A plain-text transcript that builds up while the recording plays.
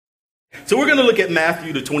So we're going to look at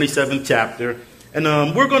Matthew, the 27th chapter, and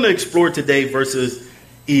we're going to explore today verses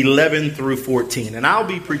 11 through 14. And I'll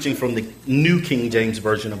be preaching from the New King James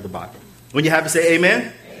Version of the Bible. When you have to say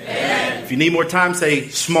amen? Amen. If you need more time, say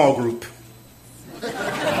small group.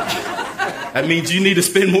 That means you need to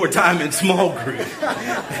spend more time in small group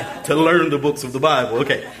to learn the books of the Bible.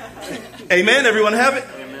 Okay. Amen. Everyone have it?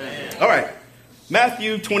 Amen. All right.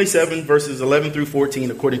 Matthew 27 verses 11 through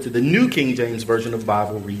 14, according to the New King James Version of the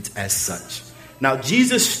Bible, reads as such. Now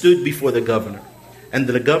Jesus stood before the governor, and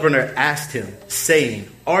the governor asked him, saying,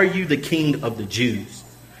 "Are you the king of the Jews?"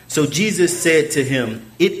 So Jesus said to him,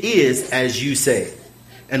 "It is as you say."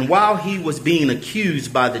 And while he was being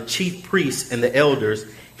accused by the chief priests and the elders,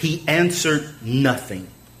 he answered nothing.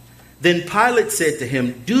 Then Pilate said to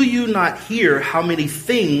him, "Do you not hear how many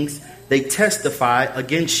things they testify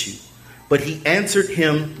against you?" But he answered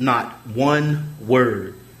him not one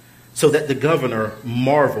word, so that the governor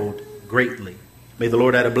marveled greatly. May the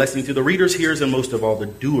Lord add a blessing to the readers, hearers, and most of all the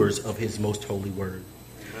doers of his most holy word.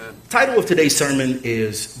 Amen. The title of today's sermon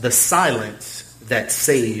is The Silence That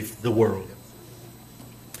Saved the World.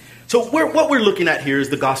 So what we're looking at here is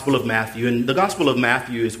the Gospel of Matthew. And the Gospel of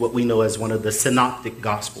Matthew is what we know as one of the Synoptic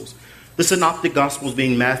Gospels. The Synoptic Gospels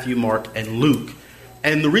being Matthew, Mark, and Luke.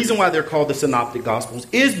 And the reason why they're called the Synoptic Gospels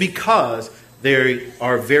is because they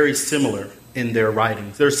are very similar in their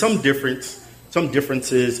writings. There's some differences.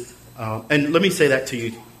 And let me say that to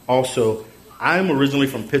you also. I'm originally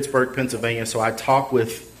from Pittsburgh, Pennsylvania, so I talk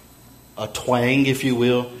with a twang, if you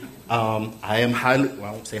will. I am I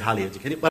won't say highly educated, but